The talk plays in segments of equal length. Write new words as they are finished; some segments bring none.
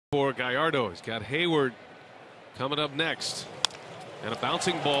for Gallardo. He's got Hayward coming up next, and a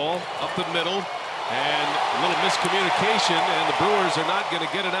bouncing ball up the middle, and a little miscommunication, and the Brewers are not going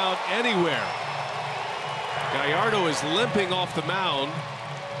to get it out anywhere. Gallardo is limping off the mound.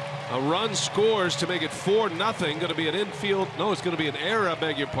 A run scores to make it 4-0. Going to be an infield. No, it's going to be an error, I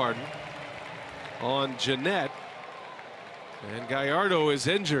beg your pardon, on Jeanette. And Gallardo is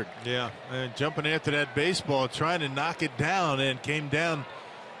injured. Yeah, and jumping after that baseball, trying to knock it down, and came down.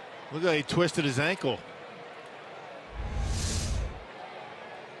 Look like he twisted his ankle.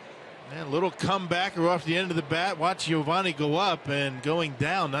 And a little comebacker off the end of the bat. Watch Yovani go up and going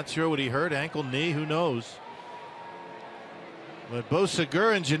down. Not sure what he hurt. Ankle, knee, who knows. But both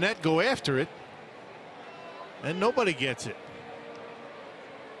Segura and Jeanette go after it, and nobody gets it.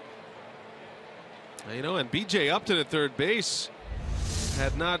 You know, and B.J. Upton at third base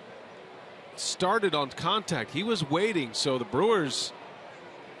had not started on contact. He was waiting, so the Brewers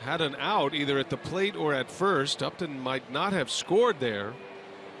had an out either at the plate or at first. Upton might not have scored there.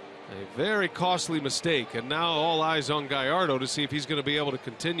 A very costly mistake, and now all eyes on Gallardo to see if he's going to be able to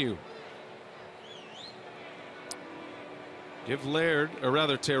continue. Give Laird, or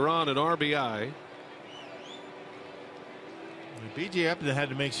rather Tehran, an RBI. B.J. Upton had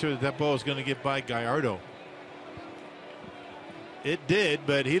to make sure that that ball was going to get by Gallardo. It did,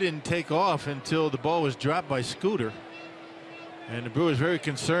 but he didn't take off until the ball was dropped by Scooter. And the Brewers very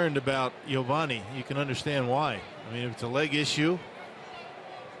concerned about Yovani. You can understand why. I mean, if it's a leg issue,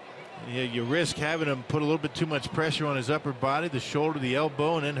 you risk having him put a little bit too much pressure on his upper body, the shoulder, the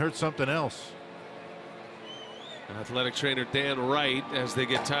elbow, and then hurt something else. Athletic trainer Dan Wright as they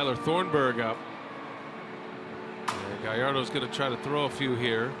get Tyler Thornburg up. And Gallardo's going to try to throw a few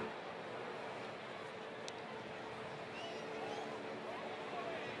here.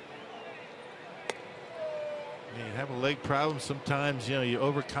 You have a leg problem. Sometimes, you know, you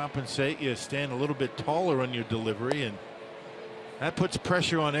overcompensate. You stand a little bit taller on your delivery, and that puts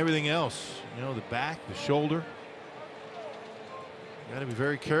pressure on everything else. You know, the back, the shoulder. Got to be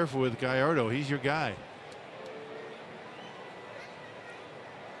very careful with Gallardo. He's your guy.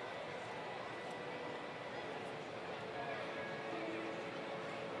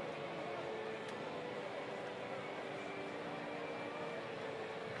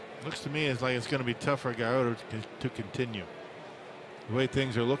 Looks to me as like it's going to be tough for Gallardo to continue the way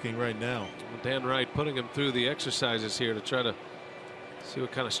things are looking right now. Dan Wright putting him through the exercises here to try to see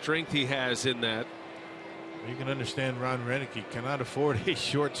what kind of strength he has in that. You can understand Ron Renicky cannot afford a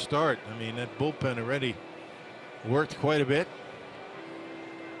short start. I mean, that bullpen already worked quite a bit.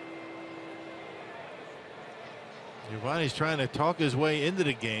 Giovanni's trying to talk his way into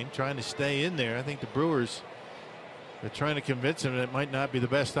the game, trying to stay in there. I think the Brewers are trying to convince him that it might not be the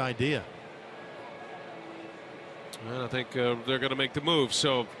best idea. Well, I think they're going to make the move.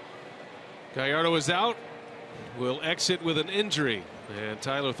 So Gallardo is out. Will exit with an injury, and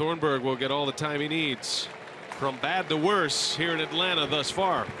Tyler Thornburg will get all the time he needs. From bad to worse here in Atlanta thus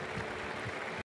far.